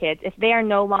about our kids, if they are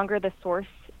no longer the source,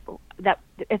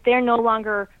 if they're no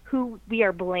longer who we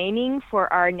are blaming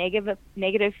for our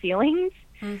negative feelings,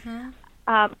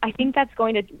 I think that's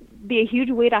going to be a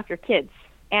huge weight off your kids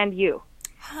and you,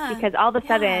 because all of a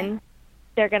sudden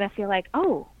they're going to feel like,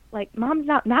 Mom's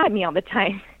not mad at me all the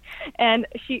time, and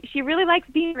she really likes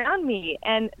being around me,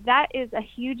 and that is a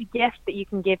huge gift that you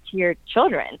can give to your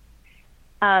children.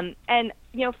 And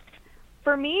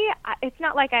for me, it's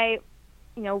not like I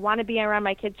want to be around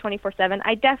my kids 24/7.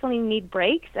 I definitely need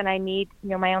breaks, and I need,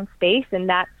 my own space, and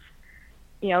that's,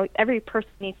 every person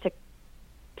needs to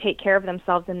take care of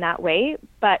themselves in that way.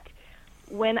 But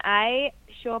when I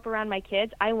show up around my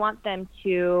kids, I want them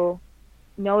to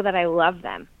know that I love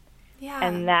them,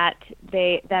 and that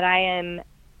I am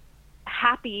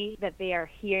happy that they are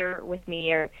here with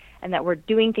me, and that we're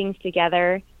doing things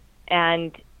together.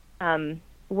 And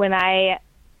when I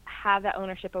have that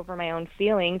ownership over my own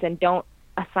feelings and don't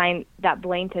assign that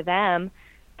blame to them,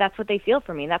 that's what they feel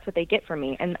for me. That's what they get from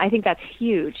me. And I think that's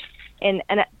huge. And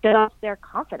it develops their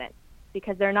confidence,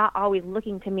 because they're not always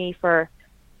looking to me for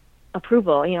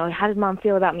approval. How does Mom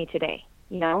feel about me today?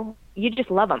 You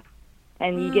just love them,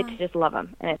 and you get to just love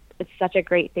them. And it's such a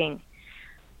great thing.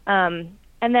 And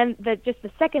then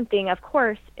the second thing, of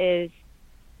course, is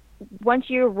once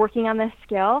you're working on this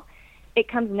skill, it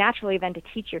comes naturally then to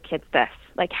teach your kids this.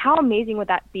 Like, how amazing would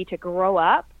that be to grow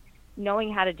up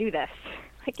knowing how to do this?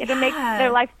 Like, it'll make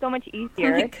their life so much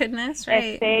easier. Oh my goodness,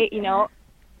 right? If they,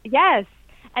 yes.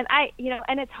 And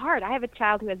and it's hard. I have a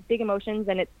child who has big emotions,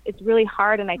 and it's really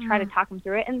hard, and I try to talk them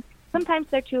through it. And sometimes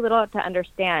they're too little to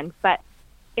understand. But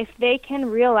if they can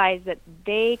realize that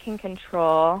they can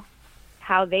control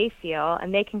how they feel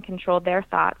and they can control their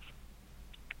thoughts,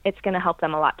 it's going to help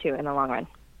them a lot too in the long run.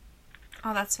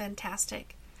 Oh, that's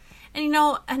fantastic. And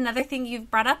another thing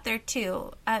you've brought up there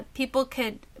too, people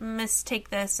could mistake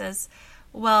this as,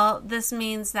 well, this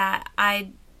means that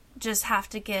I just have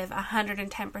to give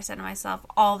 110% of myself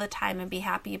all the time and be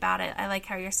happy about it. I like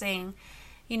how you're saying,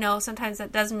 sometimes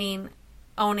that does mean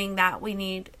owning that we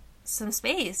need some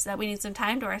space, that we need some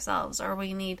time to ourselves, or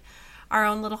we need our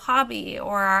own little hobby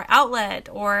or our outlet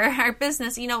or our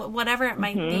business, whatever it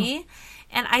might be.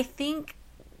 And I think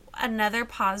another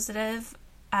positive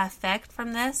effect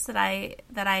from this that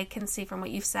I can see from what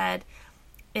you've said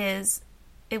is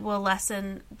it will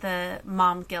lessen the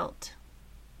mom guilt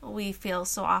we feel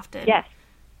so often. Yes.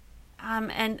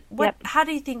 And how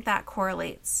do you think that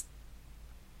correlates?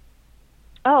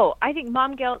 Oh, I think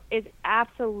mom guilt is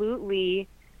absolutely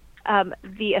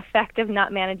the effect of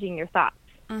not managing your thoughts.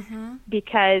 Mm-hmm.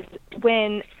 Because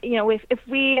when,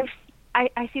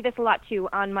 I see this a lot too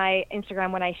on my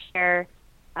Instagram when I share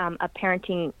a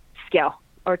parenting skill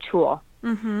or tool.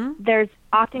 Mm-hmm. There's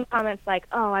often comments like,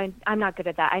 oh, I'm not good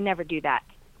at that. I never do that.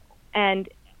 And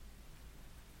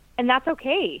that's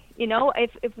okay.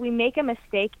 If we make a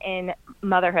mistake in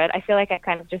motherhood, I feel like I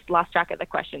kind of just lost track of the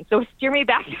question. So steer me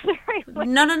back to the right place.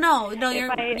 No.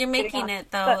 You're making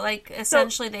it though. But,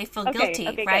 essentially they feel guilty,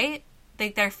 okay, right?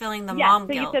 They're feeling the mom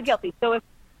guilt. So you feel guilty. So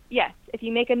if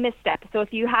you make a misstep, so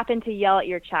if you happen to yell at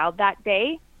your child that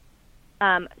day,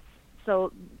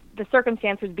 so the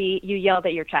circumstance would be you yelled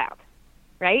at your child,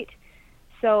 right?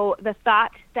 So the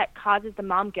thought that causes the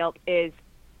mom guilt is,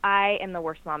 I am the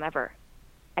worst mom ever.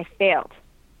 I failed.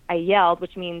 I yelled,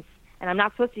 which means, and I'm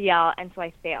not supposed to yell, and so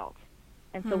I failed.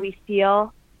 And so we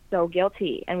feel so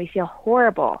guilty, and we feel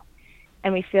horrible,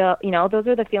 and we feel, those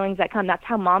are the feelings that come. That's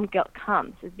how mom guilt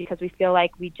comes, is because we feel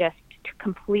like we just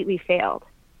completely failed.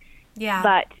 Yeah,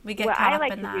 but we get what caught I up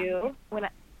like in to that. do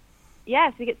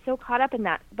yes, we get so caught up in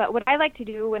that. But what I like to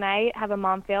do when I have a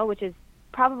mom fail, which is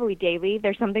probably daily,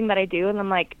 there's something that I do, and I'm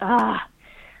like,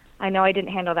 I know I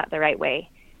didn't handle that the right way.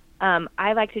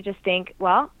 I like to just think,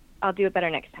 well, I'll do it better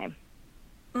next time.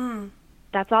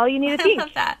 That's all you need to think. I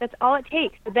love that. That's all it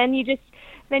takes. But then you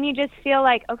just feel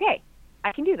like, okay,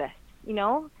 I can do this,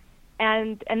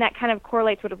 and that kind of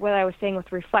correlates with what I was saying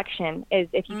with reflection. Is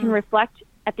if you can reflect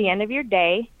at the end of your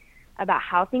day about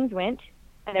how things went,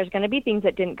 and there's going to be things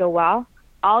that didn't go well,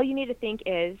 all you need to think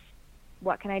is,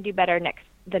 what can I do better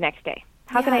the next day?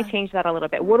 How can I change that a little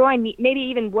bit? What do I need? Maybe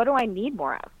even what do I need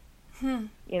more of?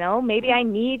 Maybe I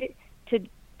need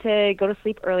to go to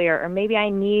sleep earlier, or maybe I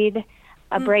need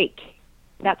a break.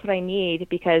 That's what I need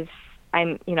because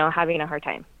I'm, having a hard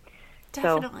time.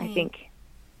 Definitely. So I think,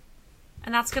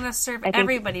 and that's going to serve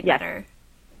everybody better.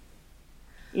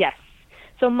 Yes.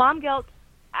 So mom guilt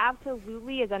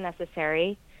absolutely is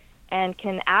unnecessary and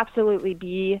can absolutely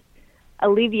be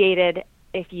alleviated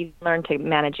if you learn to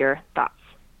manage your thoughts.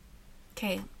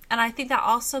 Okay. And I think that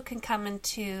also can come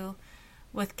into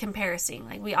with comparison.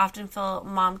 Like, we often feel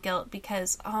mom guilt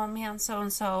because, oh man,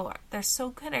 so-and-so, they're so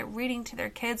good at reading to their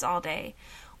kids all day.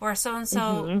 Or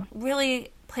so-and-so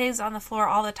really plays on the floor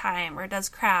all the time, or does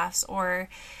crafts, or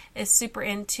is super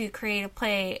into creative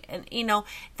play. And,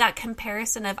 that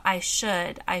comparison of I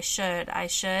should,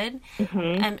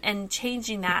 and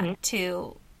changing that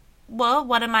to, well,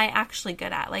 what am I actually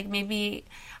good at? Like, maybe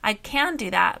I can do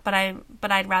that, but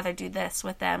I'd rather do this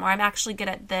with them, or I'm actually good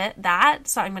at that,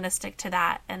 so I'm going to stick to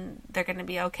that, and they're going to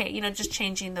be okay. Just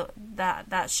changing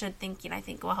that should thinking, I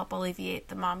think, will help alleviate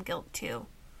the mom guilt too.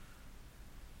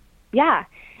 Yeah,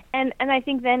 and I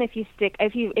think then if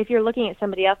you're looking at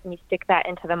somebody else and you stick that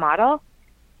into the model,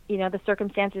 the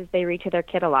circumstances they read to their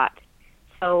kid a lot.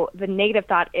 So the negative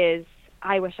thought is,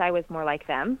 I wish I was more like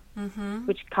them,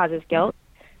 which causes guilt.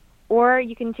 Or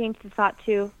you can change the thought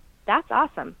to, that's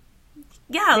awesome.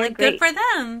 Yeah, They're good great. for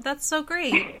them. That's so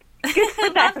great.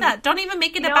 I love that. Don't even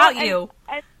make it about you.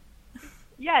 And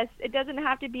yes, it doesn't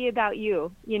have to be about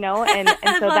you, and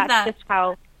so that's just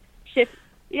how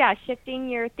shifting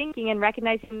your thinking and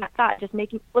recognizing that thought, just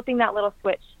flipping that little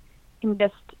switch can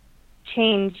just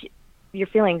change your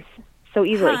feelings so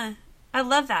easily. I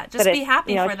love that. Just be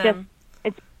happy for them.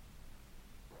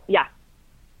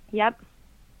 Yep.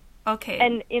 Okay.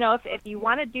 And, if you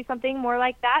want to do something more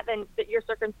like that, then your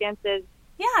circumstances...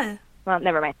 Yeah. Well,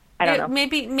 never mind. I don't know.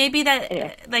 Maybe that,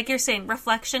 anyway. Like you're saying,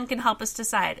 reflection can help us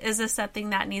decide. Is this something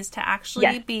that needs to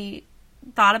actually be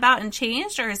thought about and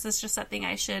changed, or is this just something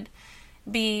I should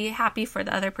be happy for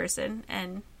the other person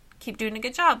and keep doing a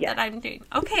good job that I'm doing?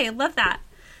 Okay, love that.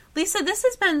 Lisa, this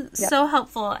has been so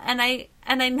helpful, and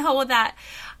I know that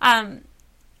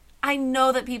I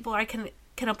know that people can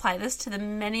apply this to the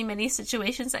many, many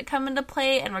situations that come into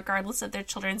play, and regardless of their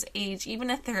children's age, even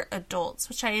if they're adults,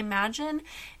 which I imagine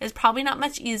is probably not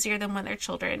much easier than when they're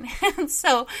children. And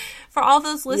so for all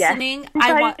those listening,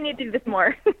 I need to do this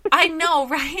more. I know,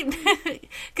 right?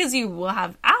 Because you will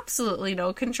have absolutely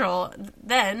no control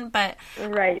then, but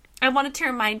right. I wanted to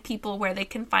remind people where they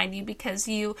can find you, because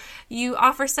you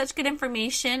offer such good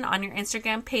information on your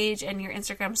Instagram page and your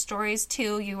Instagram stories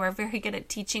too. You are very good at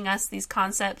teaching us these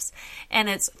concepts,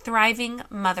 and it's Thriving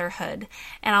Motherhood.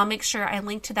 And I'll make sure I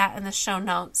link to that in the show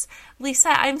notes. Lisa,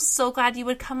 I'm so glad you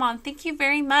would come on. Thank you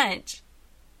very much.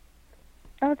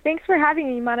 Oh, thanks for having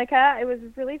me, Monica. It was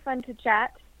really fun to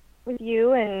chat with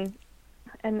you, and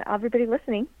and everybody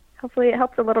listening. Hopefully it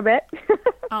helps a little bit.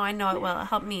 Oh, I know it will. It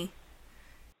helped me.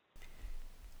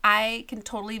 I can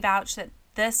totally vouch that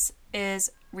this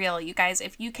is real, you guys.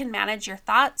 If you can manage your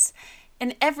thoughts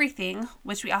and everything,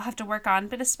 which we all have to work on,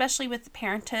 but especially with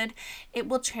parenthood, it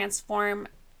will transform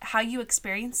how you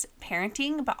experience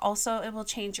parenting, but also it will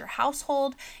change your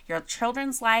household, your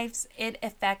children's lives. It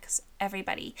affects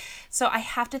everybody. So I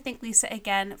have to thank Lisa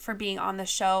again for being on the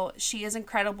show. She is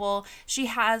incredible. She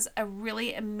has a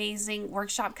really amazing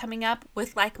workshop coming up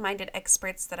with like-minded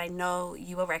experts that I know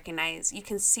you will recognize. You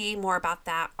can see more about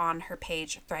that on her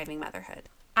page, Thriving Motherhood.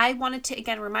 I wanted to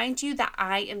again remind you that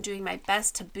I am doing my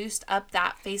best to boost up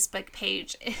that Facebook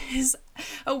page. It is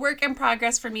a work in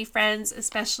progress for me, friends,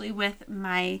 especially with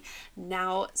my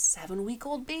now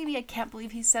 7-week-old baby. I can't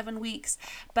believe he's 7 weeks,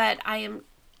 but I am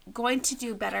going to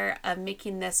do better of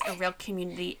making this a real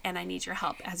community, and I need your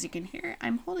help. As you can hear,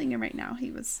 I'm holding him right now.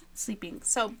 He was sleeping.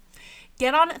 So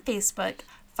get on Facebook.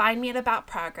 Find me at About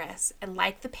Progress and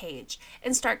like the page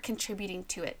and start contributing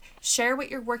to it. Share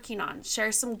what you're working on.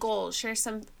 Share some goals. Share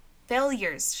some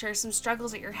failures. Share some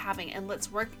struggles that you're having, and let's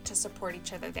work to support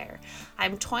each other there.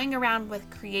 I'm toying around with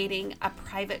creating a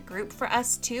private group for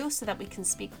us too, so that we can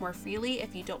speak more freely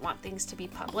if you don't want things to be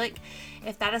public.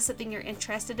 If that is something you're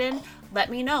interested in,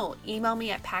 let me know. Email me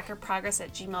at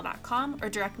packerprogress@gmail.com or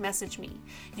direct message me.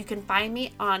 You can find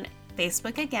me on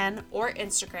Facebook again or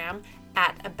Instagram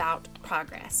at About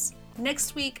Progress.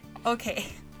 Next week, okay,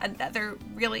 another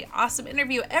really awesome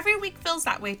interview. Every week feels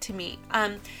that way to me.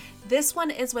 This one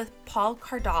is with Paul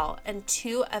Cardall and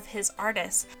 2 of his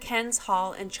artists, Ken's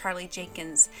Hall and Charlie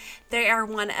Jenkins. They are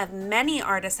one of many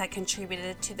artists that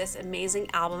contributed to this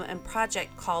amazing album and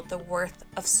project called The Worth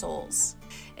of Souls.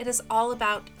 It is all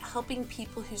about helping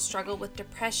people who struggle with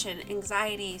depression,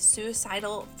 anxiety,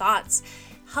 suicidal thoughts,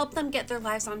 help them get their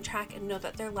lives on track and know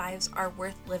that their lives are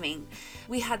worth living.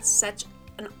 We had such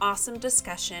an awesome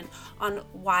discussion on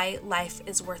why life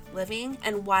is worth living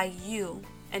and why you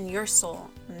and your soul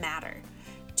matter.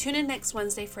 Tune in next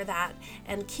Wednesday for that,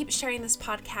 and keep sharing this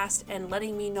podcast and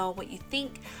letting me know what you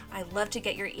think. I love to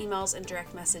get your emails and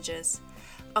direct messages.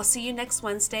 I'll see you next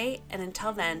Wednesday, and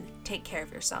until then, take care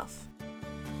of yourself.